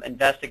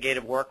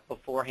investigative work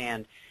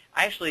beforehand.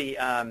 I actually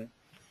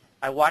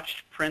I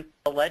watched Print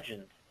the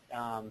Legend,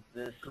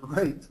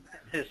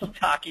 this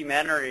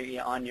documentary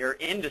on your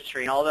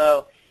industry, and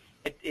although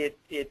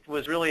it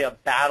was really a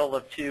battle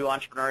of two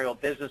entrepreneurial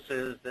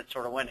businesses that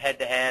sort of went head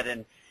to head,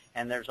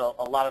 and there's a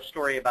lot of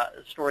stories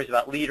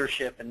about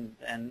leadership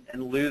and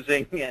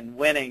losing and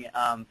winning.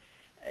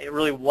 It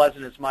really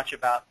wasn't as much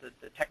about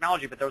the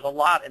technology, but there was a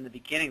lot in the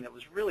beginning that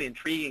was really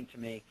intriguing to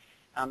me.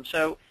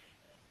 So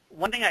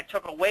one thing I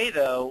took away,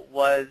 though,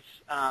 was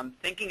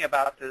thinking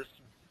about this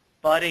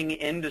budding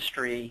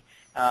industry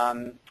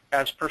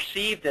as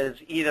perceived as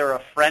either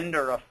a friend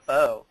or a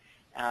foe,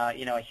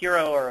 a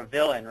hero or a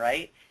villain,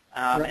 right?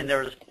 Right. And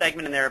there was a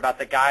segment in there about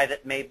the guy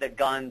that made the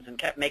guns and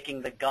kept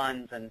making the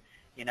guns, and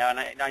and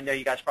I know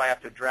you guys probably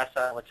have to address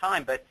that all the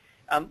time, but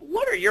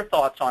what are your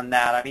thoughts on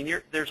that? I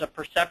mean, there's a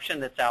perception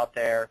that's out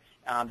there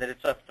that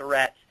it's a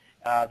threat,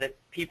 that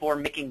people are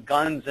making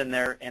guns in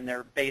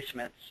their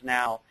basements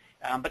now.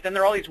 But then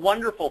there are all these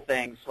wonderful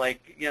things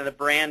like the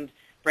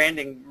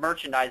branding,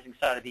 merchandising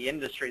side of the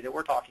industry that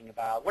we're talking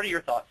about. What are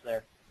your thoughts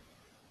there?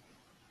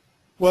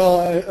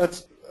 Well,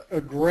 that's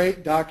a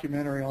great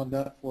documentary on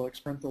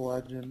Netflix, Print the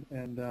Legend,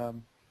 and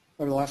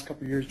over the last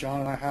couple of years, John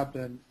and I have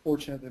been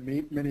fortunate to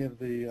meet many of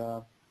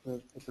the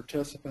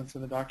participants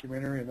in the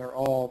documentary, and they're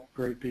all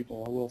great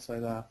people, I will say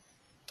that.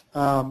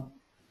 A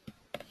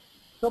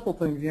couple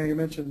things, you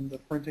mentioned the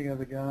printing of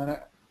the gun.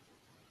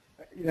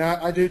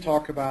 I do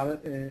talk about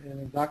it in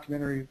the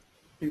documentary.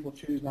 People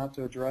choose not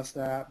to address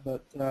that,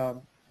 but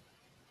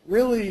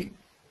really,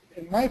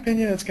 in my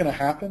opinion, it's going to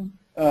happen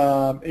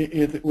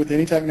with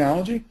any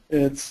technology.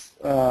 It's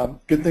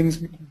good's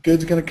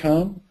going to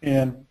come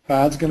and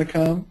bad's going to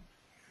come,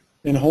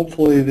 and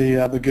hopefully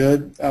the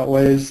good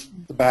outweighs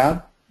the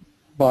bad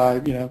by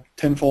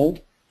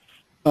tenfold.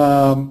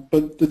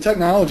 But the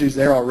technology's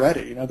there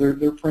already.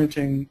 They're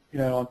printing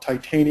on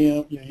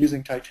titanium,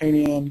 using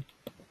titanium,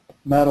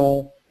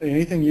 metal,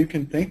 anything you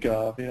can think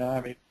of.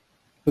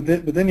 But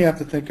then you have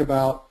to think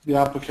about the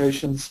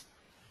applications.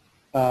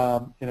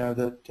 That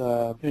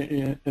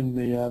in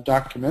the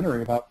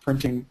documentary about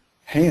printing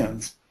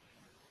hands,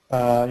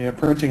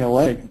 printing a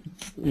leg,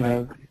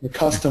 a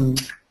custom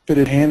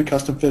fitted hand,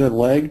 custom fitted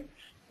leg,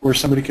 where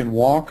somebody can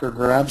walk or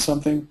grab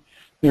something.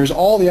 There's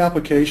all the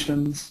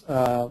applications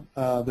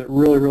that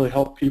really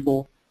help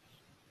people,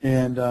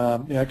 and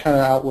it kind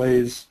of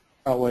outweighs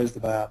the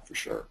bad for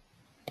sure.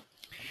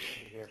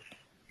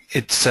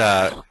 It's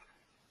an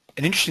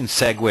interesting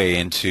segue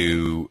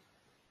into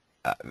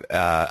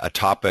a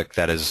topic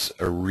that is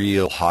a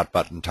real hot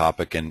button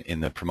topic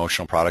in the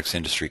promotional products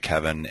industry,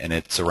 Kevin, and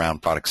it's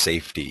around product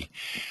safety.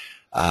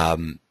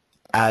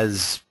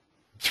 As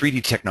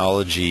 3D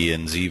technology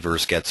and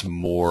ZVerse gets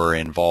more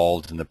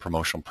involved in the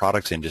promotional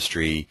products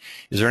industry,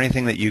 is there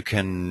anything that you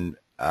can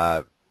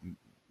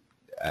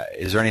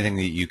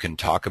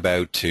talk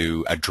about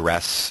to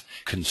address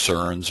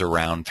concerns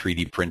around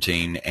 3D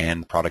printing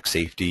and product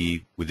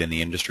safety within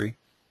the industry?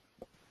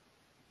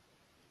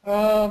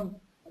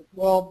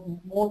 Well,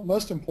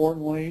 most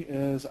importantly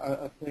is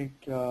I think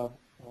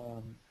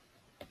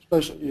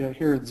especially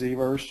here at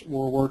ZVerse,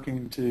 we're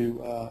working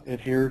to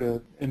adhere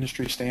to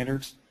industry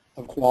standards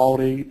of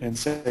quality and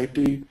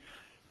safety.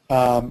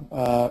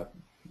 I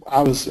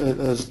was,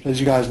 as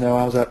you guys know,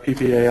 I was at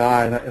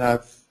PPAI, and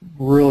I've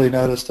really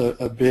noticed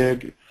a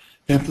big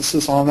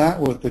emphasis on that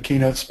with the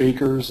keynote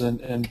speakers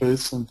and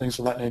booths and things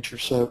of that nature.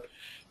 So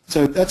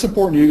that's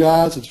important to you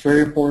guys. It's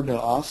very important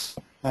to us.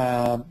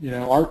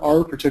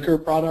 Our particular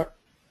product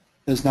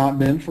is not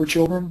meant for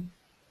children.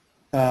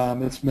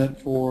 It's meant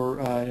for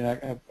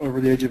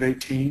over the age of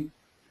 18.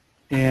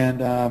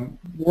 And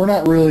we're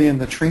not really in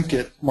the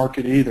trinket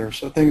market either.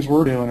 So things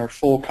we're doing are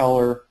full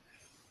color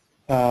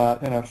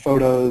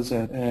photos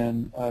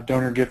and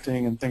donor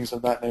gifting and things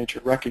of that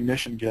nature,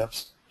 recognition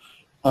gifts.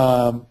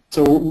 So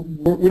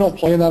we don't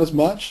play in that as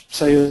much,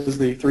 say as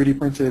the 3D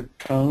printed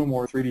comb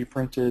or 3D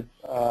printed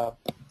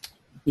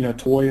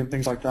toy and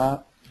things like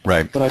that.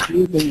 Right. But I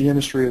do think the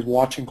industry is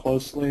watching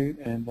closely,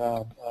 and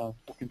will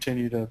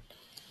continue to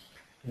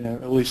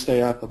at least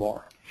stay at the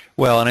bar.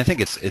 Well, and I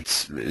think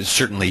it's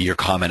certainly your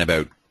comment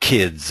about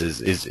kids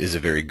is a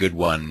very good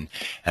one,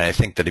 and I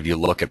think that if you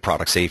look at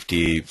product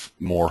safety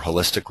more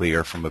holistically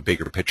or from a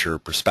bigger picture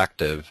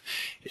perspective,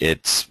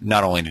 it's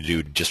not only to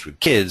do just with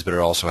kids, but it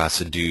also has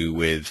to do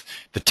with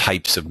the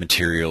types of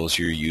materials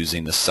you're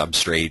using, the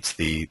substrates,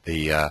 the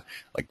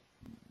like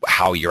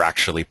how you're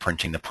actually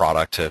printing the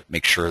product to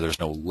make sure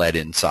there's no lead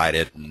inside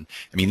it. And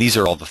I mean, these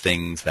are all the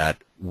things that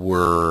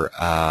were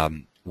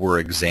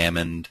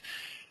examined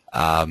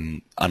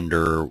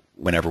under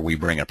whenever we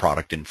bring a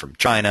product in from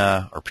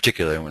China, or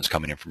particularly when it's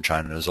coming in from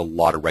China. There's a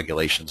lot of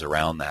regulations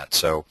around that.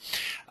 So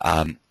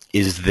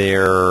is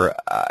there,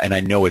 and I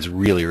know it's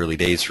really early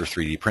days for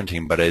 3D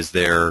printing, but is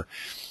there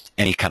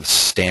any kind of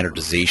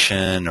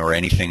standardization or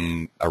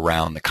anything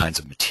around the kinds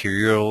of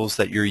materials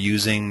that you're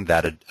using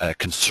that a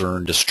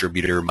concerned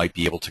distributor might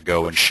be able to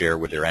go and share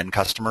with their end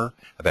customer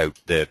about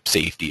the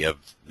safety of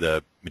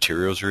the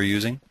materials you're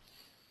using?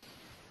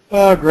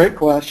 Great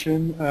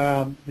question.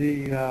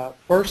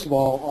 First of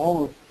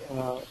all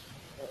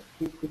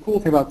the cool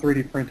thing about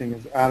 3D printing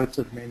is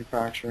additive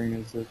manufacturing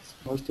is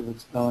most of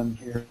it's done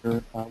here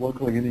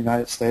locally in the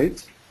United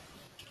States.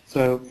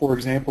 So, for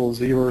example,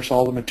 ZVerse,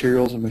 all the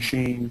materials and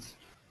machines,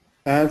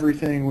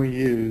 everything we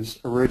use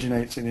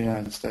originates in the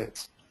United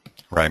States.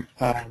 Right.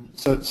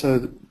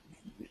 So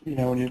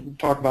when you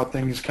talk about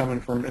things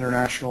coming from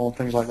international and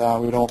things like that,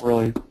 we don't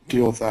really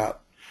deal with that.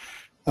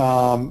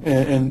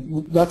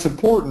 And that's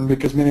important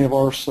because many of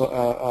our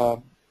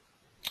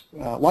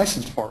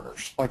licensed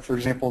partners, like for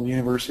example the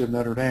University of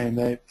Notre Dame,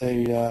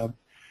 they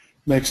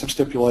make some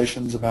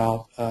stipulations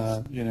about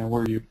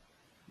where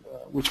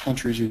which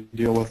countries you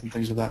deal with and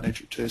things of that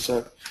nature too.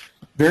 So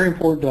very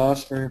important to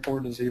us, very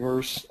important to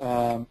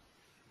ZVerse.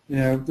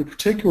 The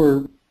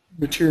particular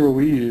material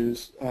we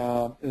use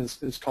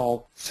is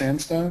called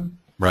sandstone.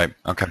 Right.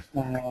 Okay.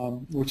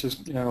 Which is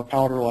a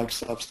powder-like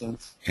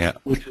substance. Yeah.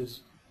 Which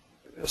is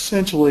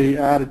essentially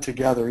added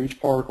together. Each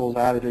particle is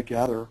added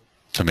together.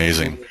 It's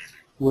amazing.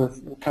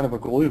 With kind of a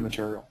glue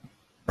material.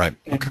 Right.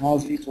 And okay.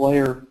 as each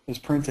layer is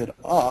printed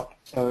up,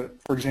 so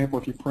for example,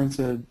 if you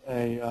printed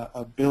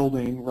a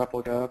building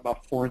replica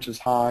about 4 inches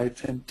high,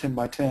 10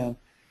 by 10,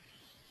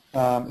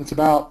 it's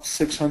about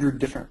 600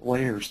 different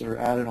layers that are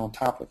added on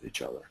top of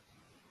each other.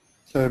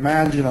 So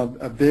imagine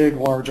a big,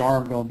 large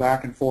arm going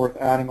back and forth,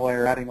 adding a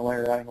layer, adding a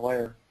layer, adding a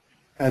layer.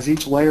 As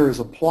each layer is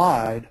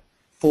applied,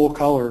 full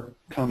color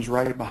comes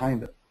right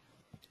behind it.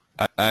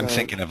 I'm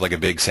thinking of like a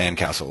big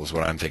sandcastle is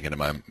what I'm thinking in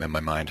my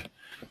mind.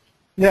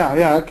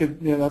 Yeah, it could.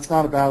 That's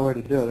not a bad way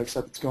to do it,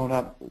 except it's going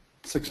up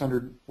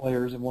 600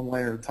 layers in one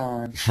layer at a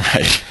time.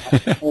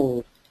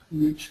 Right.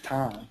 Each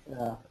time.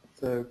 Yeah.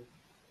 So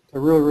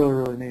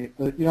really neat.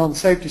 But on the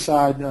safety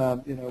side,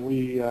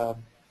 we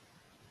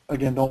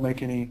again don't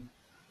make any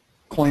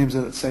claims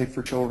that it's safe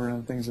for children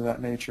and things of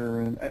that nature.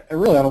 And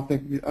I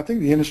think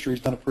the industry's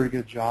done a pretty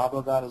good job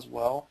of that as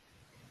well.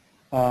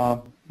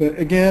 But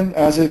again,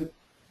 as it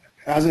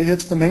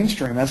hits the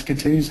mainstream, as it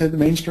continues to hit the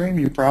mainstream,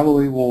 you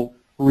probably will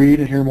read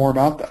and hear more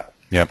about that.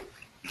 Yep.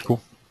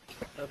 Cool.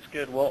 That's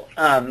good. Well,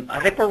 I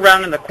think we're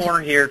rounding the corner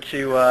here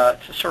to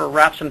sort of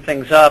wrap some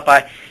things up.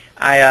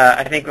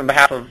 I think on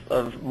behalf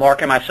of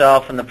Mark and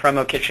myself and the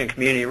Promo Kitchen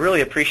community,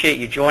 really appreciate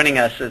you joining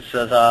us. It's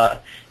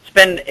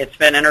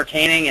been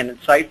entertaining and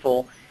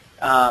insightful,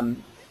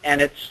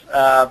 and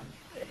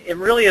it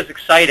really is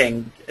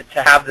exciting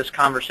to have this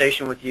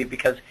conversation with you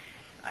because,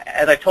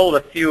 as I told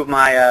a few of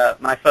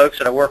my folks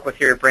that I work with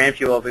here at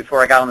Brandfuel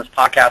before I got on this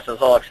podcast, I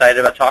was all excited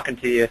about talking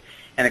to you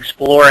and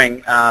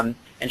exploring and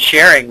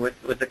sharing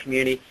with the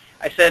community.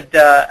 I said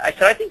I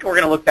think we're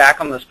going to look back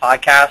on this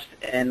podcast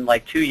in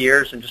like 2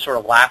 years and just sort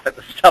of laugh at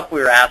the stuff we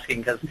were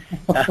asking because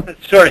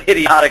it's sort of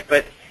idiotic,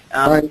 but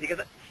right. Because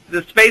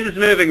the space is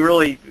moving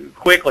really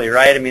quickly,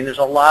 right? I mean, there's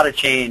a lot of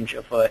change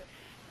afoot,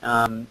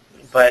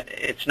 but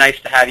it's nice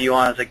to have you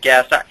on as a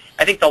guest.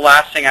 I think the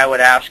last thing I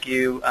would ask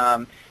you,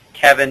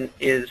 Kevin,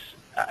 is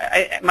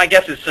my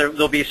guess is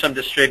there'll be some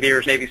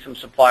distributors, maybe some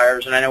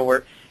suppliers, and I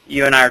know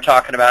you and I are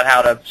talking about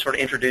how to sort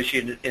of introduce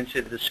you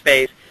into the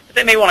space. But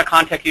they may want to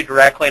contact you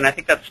directly, and I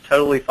think that's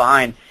totally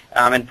fine.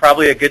 and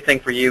probably a good thing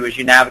for you as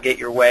you navigate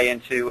your way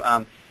into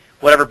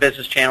whatever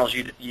business channels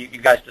you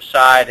guys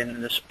decide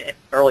in this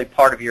early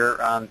part of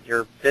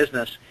your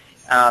business.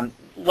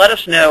 Let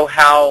us know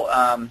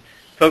how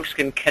folks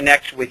can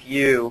connect with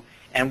you,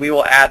 and we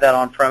will add that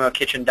on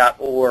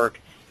promokitchen.org,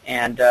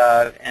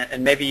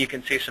 and maybe you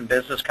can see some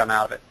business come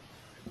out of it.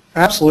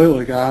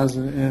 Absolutely, guys.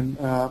 And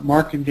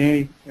Mark and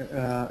Danny,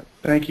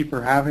 thank you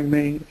for having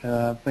me.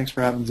 Thanks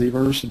for having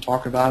ZVerse and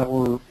talking about it.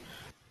 We're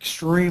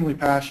extremely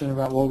passionate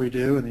about what we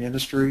do in the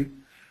industry,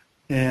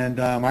 and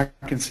I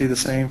can see the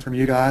same from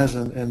you guys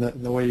and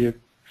the way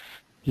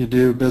you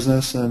do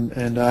business,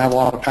 and I have a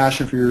lot of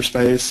passion for your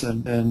space,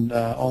 and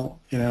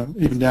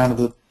even down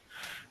to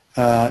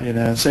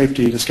the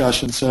safety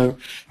discussion. So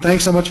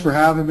thanks so much for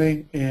having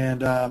me,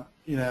 and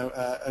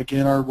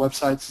again, our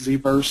website's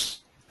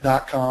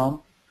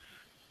ZVerse.com.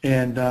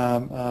 And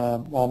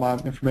all my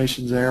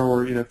information's there,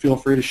 or feel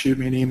free to shoot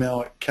me an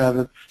email at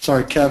Kevin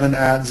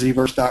at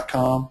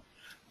ZVerse.com,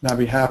 and I'd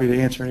be happy to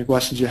answer any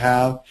questions you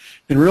have.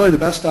 And really, the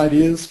best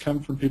ideas come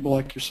from people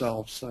like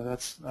yourselves. So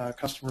that's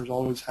customers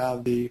always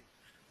have the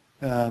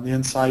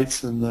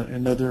insights and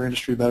know their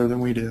industry better than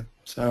we do.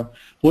 So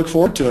look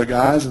forward to it,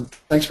 guys, and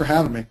thanks for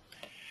having me.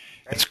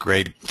 It's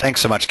great.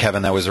 Thanks so much,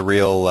 Kevin. That was a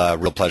real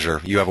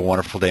pleasure. You have a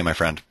wonderful day, my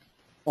friend.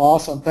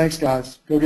 Awesome. Thanks, guys. Go get